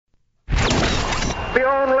The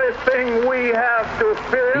only thing we have to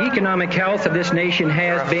fear. The economic health of this nation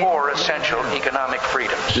has been. 4 essential economic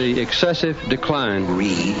freedoms. The excessive decline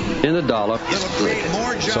in the dollar.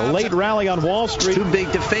 It's a late rally on Wall Street. Too big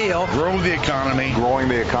to fail. Grow the economy. Growing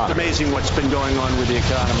the economy. It's amazing what's been going on with the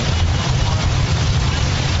economy.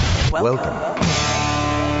 Welcome.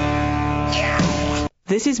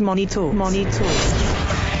 This is Money Talks. Money Talks.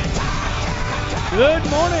 Good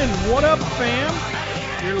morning. What up, fam?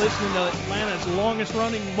 You're listening to Atlanta's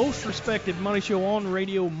longest-running, most respected money show on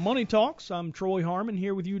radio, Money Talks. I'm Troy Harmon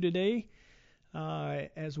here with you today,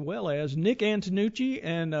 as well as Nick Antonucci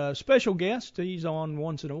and a special guest. He's on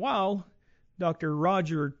once in a while, Dr.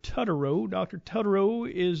 Roger Tutterow. Dr. Tutterow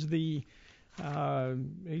is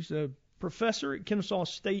he's a professor at Kennesaw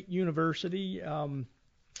State University.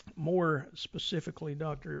 More specifically,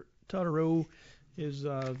 Dr. Tutterow is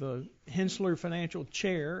the Hensler Financial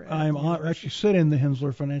Chair. I'm actually sitting in the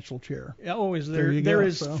Hensler Financial Chair. Oh, is there? There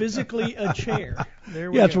is physically a chair.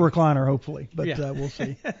 There we go. It's a recliner, hopefully, but we'll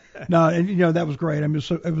see. No, and that was great. I mean,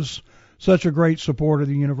 it was such a great support of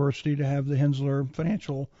the university to have the Hensler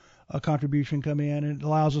Financial contribution come in, and it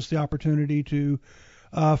allows us the opportunity to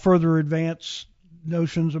further advance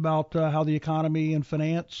notions about how the economy and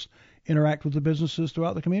finance interact with the businesses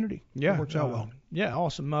throughout the community. Yeah, it works out well. Yeah,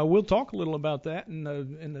 awesome. We'll talk a little about that and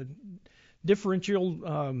the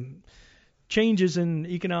differential changes in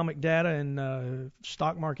economic data and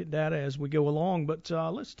stock market data as we go along. But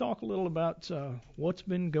let's talk a little about what's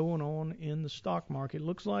been going on in the stock market.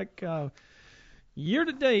 Looks like year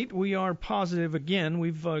to date we are positive again.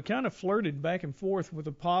 We've kind of flirted back and forth with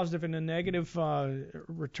a positive and a negative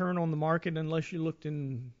return on the market, unless you looked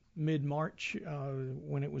in mid-March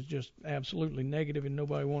when it was just absolutely negative and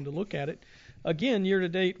nobody wanted to look at it. Again,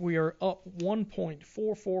 year-to-date, we are up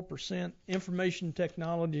 1.44%. Information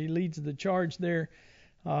technology leads the charge there,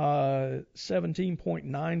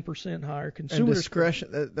 17.9% higher. Consumer and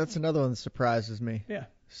discretion, that's another one that surprises me. Yeah.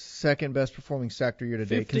 Second best performing sector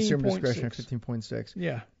year-to-date. Consumer discretion at 15.6.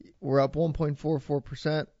 Yeah. We're up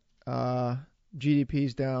 1.44%.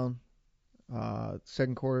 GDP's down.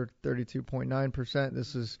 Second quarter, 32.9%.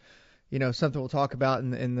 This is, something we'll talk about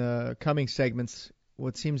in the coming segments.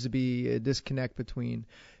 What seems to be a disconnect between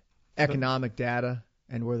economic data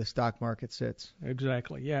and where the stock market sits.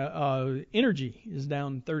 Exactly. Yeah. Energy is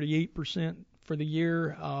down 38% for the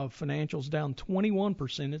year. Financials down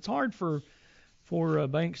 21%. It's hard for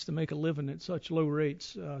banks to make a living at such low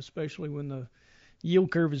rates, especially when the yield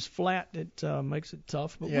curve is flat. It makes it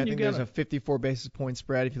tough. But I think there's a 54 basis point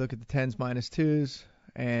spread if you look at the 10s minus 2s.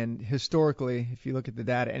 And historically, if you look at the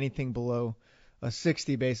data, anything below a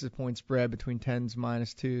 60 basis point spread between 10s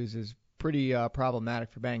minus 2s is pretty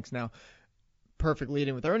problematic for banks. Now, perfect lead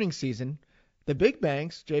in with earnings season. The big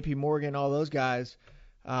banks, JP Morgan, all those guys,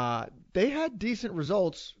 they had decent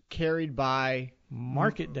results carried by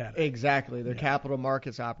market data. Exactly. Their capital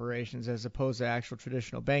markets operations as opposed to actual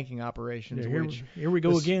traditional banking operations. Yeah, here we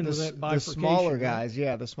go again with that bifurcation. The smaller guys,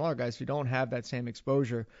 the smaller guys who don't have that same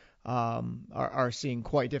exposure are seeing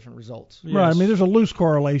quite different results. Yes. Right. I mean, there's a loose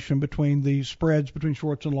correlation between the spreads between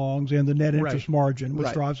shorts and longs and the net interest margin,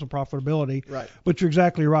 which drives the profitability. Right. But you're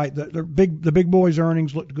exactly right. The big boys'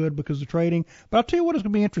 earnings looked good because of trading. But I'll tell you what is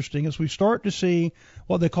going to be interesting as we start to see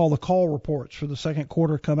what they call the call reports for the second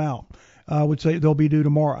quarter come out. I would say they'll be due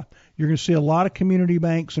tomorrow. You're going to see a lot of community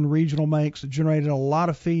banks and regional banks that generated a lot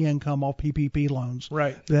of fee income off PPP loans.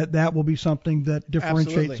 Right. That will be something that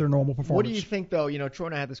differentiates their normal performance. What do you think, though? Troy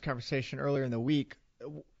and I had this conversation earlier in the week.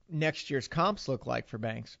 Next year's comps look like for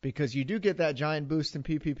banks, because you do get that giant boost in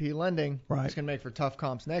PPP lending. Right. It's going to make for tough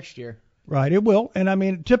comps next year. Right, it will. And I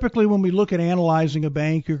mean, typically when we look at analyzing a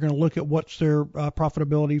bank, you're going to look at what's their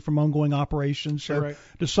profitability from ongoing operations. Sure. So right.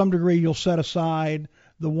 To some degree, you'll set aside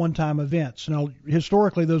the one-time events. Now,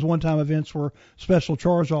 historically, those one-time events were special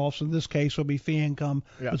charge-offs. In this case, will be fee income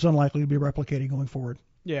that's unlikely to be replicating going forward.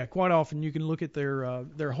 Yeah, quite often you can look at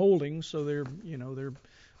their holdings, so their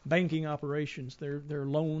banking operations, their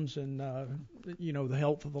loans, and the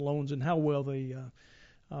health of the loans and how well they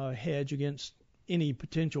hedge against any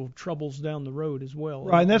potential troubles down the road as well.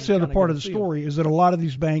 Right, and that's the other part of the story is that a lot of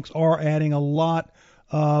these banks are adding a lot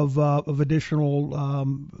of additional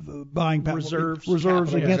buying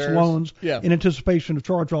reserves against loans in anticipation of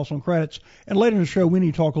charge-offs on credits. And later in the show, we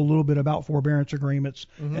need to talk a little bit about forbearance agreements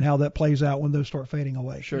and how that plays out when those start fading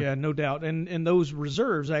away. Sure. Yeah, no doubt. And those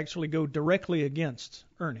reserves actually go directly against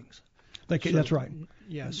earnings. That's right.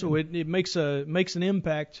 Yeah, so it makes an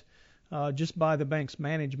impact just by the bank's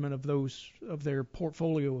management of their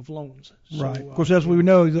portfolio of loans. So, right. Of course, as we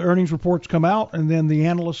know, the earnings reports come out, and then the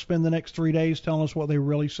analysts spend the next 3 days telling us what they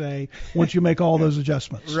really say once you make all those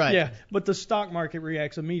adjustments. Right. Yeah, but the stock market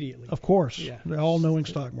reacts immediately. Of course. Yeah. The all-knowing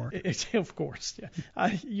stock market. Of course. Yeah.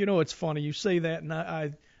 It's funny you say that, and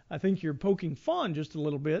I think you're poking fun just a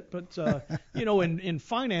little bit, but in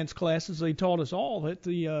finance classes they taught us all that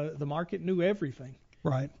the market knew everything.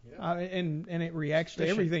 Right. And it reacts to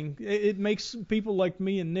everything. It makes people like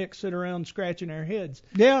me and Nick sit around scratching our heads.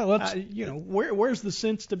 Yeah, let's. Where's the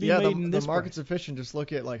sense to be made in this? The market's efficient. Just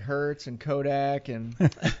look at like Hertz and Kodak and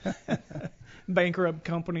bankrupt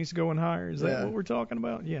companies going higher. Is that what we're talking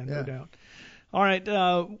about? Yeah, no doubt. All right,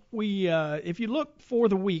 if you look for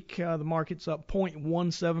the week, the market's up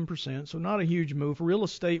 0.17%, so not a huge move. Real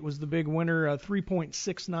estate was the big winner,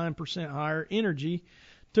 3.69% higher. Energy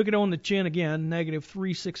took it on the chin again, negative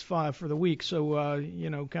 3.65 for the week. So,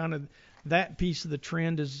 kind of that piece of the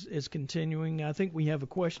trend is continuing. I think we have a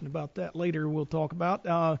question about that later we'll talk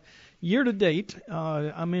about. Year to date,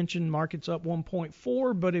 I mentioned market's up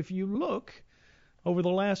 1.4, but if you look over the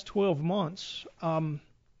last 12 months,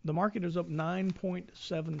 the market is up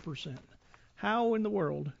 9.7%. How in the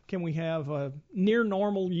world can we have a near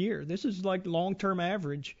normal year? This is like long-term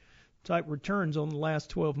average type returns on the last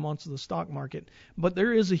 12 months of the stock market. But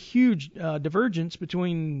there is a huge divergence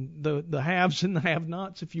between the haves and the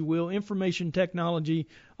have-nots, if you will. Information technology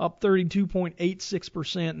up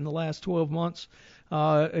 32.86% in the last 12 months.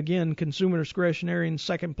 Again, consumer discretionary in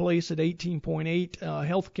second place at 18.8%.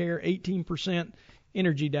 Healthcare 18%.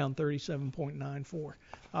 Energy down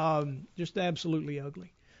 37.94%. Just absolutely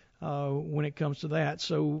ugly when it comes to that.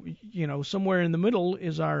 So, somewhere in the middle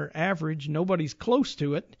is our average. Nobody's close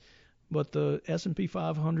to it. But the S&P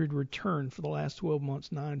 500 return for the last 12 months,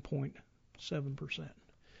 9.7%.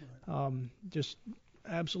 Right. Just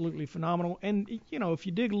absolutely phenomenal. And, if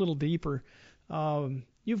you dig a little deeper,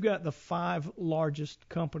 you've got the 5 largest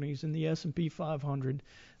companies in the S&P 500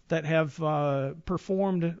 that have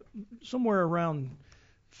performed somewhere around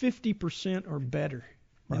 50% or better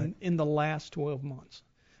in the last 12 months.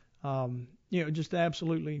 Just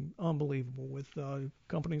absolutely unbelievable with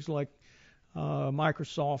companies like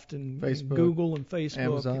Microsoft and Google and Facebook.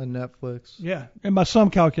 Amazon, Netflix. Yeah. And by some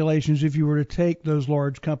calculations, if you were to take those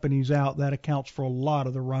large companies out, that accounts for a lot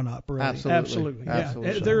of the run-up. Really. Absolutely. Yeah.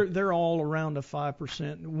 They're all around a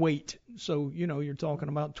 5% weight. So, you're talking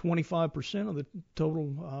about 25% of the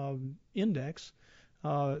total index.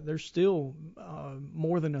 There's still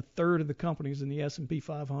more than a third of the companies in the S&P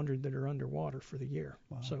 500 that are underwater for the year.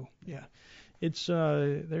 Wow. So, yeah. It's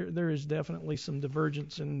there is definitely some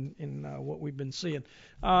divergence in what we've been seeing.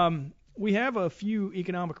 We have a few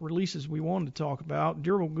economic releases we wanted to talk about.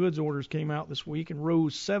 Durable goods orders came out this week and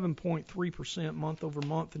rose 7.3% month over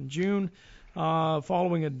month in June,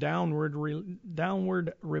 following a downward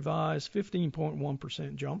revised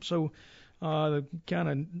 15.1% jump. So the kind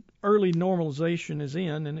of early normalization is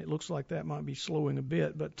in, and it looks like that might be slowing a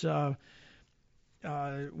bit. But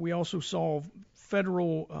we also saw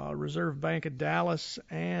Federal Reserve Bank of Dallas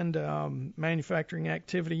and manufacturing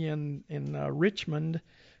activity in Richmond,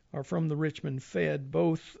 or from the Richmond Fed,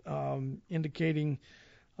 both indicating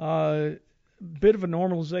a bit of a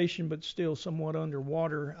normalization, but still somewhat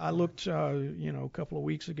underwater. I looked, a couple of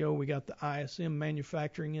weeks ago. We got the ISM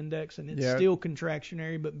manufacturing index, and it's still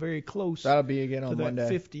contractionary, but very close. That'll be again to on that Monday.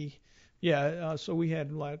 50. Yeah, so we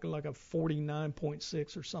had like a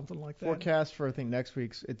 49.6 or something like that. Forecast for I think next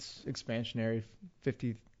week's it's expansionary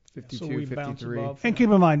 50, 52, so we 53. And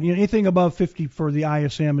keep in mind, anything above 50 for the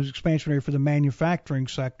ISM is expansionary for the manufacturing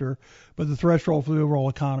sector, but the threshold for the overall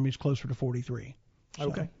economy is closer to 43. So,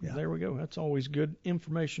 okay, there we go. That's always good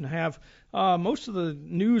information to have. Most of the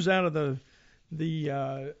news out of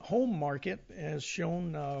the home market has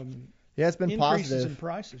shown. It's been increases positive in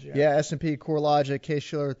prices. S&P, CoreLogic,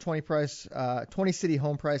 Case-Shiller 20 city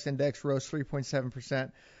home price index rose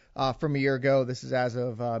 3.7% from a year ago. This is as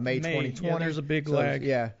of May 2020. Yeah, there's a big lag.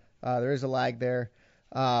 There is a lag there.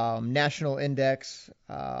 National index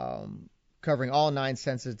covering all 9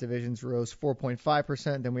 census divisions rose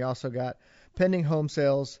 4.5%. Then we also got pending home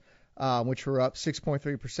sales, which were up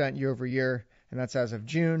 6.3% year over year, and that's as of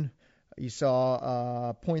June. You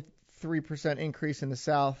saw 0.3% increase in the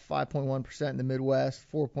South, 5.1% in the Midwest,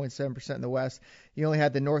 4.7% in the West. You only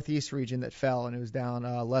had the Northeast region that fell, and it was down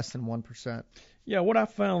less than 1%. Yeah, what I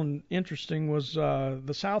found interesting was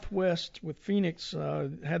the Southwest with Phoenix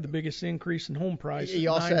had the biggest increase in home prices. You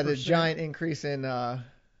also had a giant increase in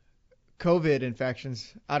COVID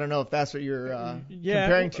infections. I don't know if that's what you're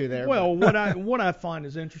comparing to there. Well, what I find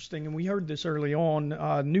is interesting, and we heard this early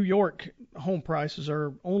on, New York home prices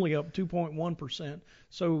are only up 2.1%,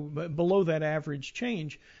 so below that average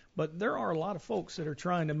change. But there are a lot of folks that are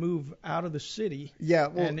trying to move out of the city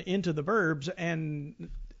and into the burbs, and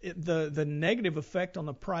the negative effect on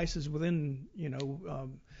the prices within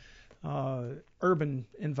urban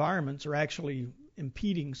environments are actually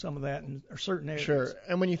impeding some of that in certain areas. Sure.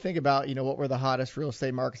 And when you think about, what were the hottest real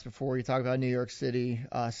estate markets before, you talk about New York City,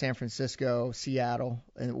 San Francisco, Seattle,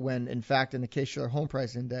 and when, in fact, in the Case-Shiller Home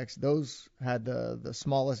Price Index, those had the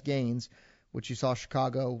smallest gains, which you saw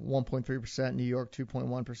Chicago 1.3%, New York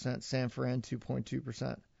 2.1%, San Fran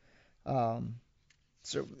 2.2%.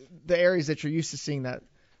 So the areas that you're used to seeing that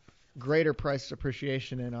greater price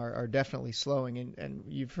appreciation in are definitely slowing, and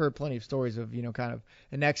you've heard plenty of stories of, kind of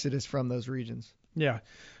an exodus from those regions. Yeah.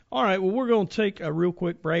 All right, well, we're going to take a real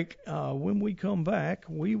quick break. When we come back,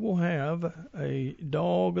 we will have a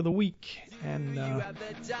Dog of the Week, and you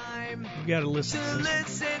got to listen to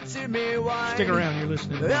this. Stick around, you're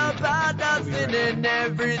listening to about nothing and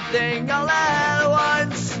everything all at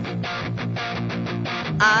once.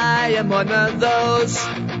 I am one of those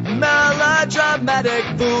melodramatic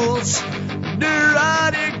fools,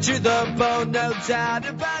 neurotic to the bone, no doubt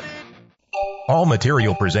about it. All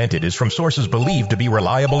material presented is from sources believed to be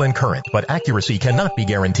reliable and current, but accuracy cannot be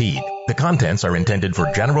guaranteed. The contents are intended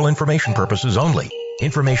for general information purposes only.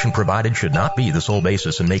 Information provided should not be the sole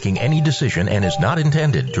basis in making any decision and is not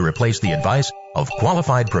intended to replace the advice of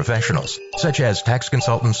qualified professionals, such as tax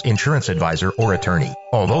consultants, insurance advisor, or attorney.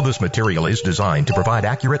 Although this material is designed to provide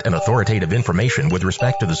accurate and authoritative information with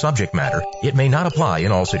respect to the subject matter, it may not apply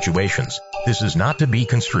in all situations. This is not to be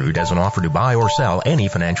construed as an offer to buy or sell any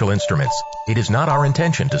financial instruments. It is not our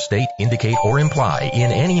intention to state, indicate, or imply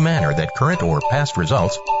in any manner that current or past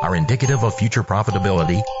results are indicative of future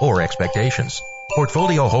profitability or expectations.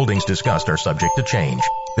 Portfolio holdings discussed are subject to change.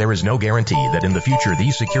 There is no guarantee that in the future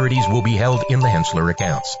these securities will be held in the Henssler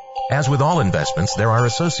accounts. As with all investments, there are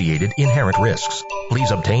associated inherent risks.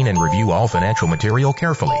 Please obtain and review all financial material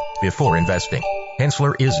carefully before investing.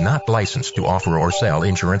 Henssler is not licensed to offer or sell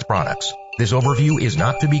insurance products. This overview is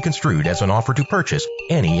not to be construed as an offer to purchase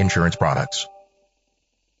any insurance products.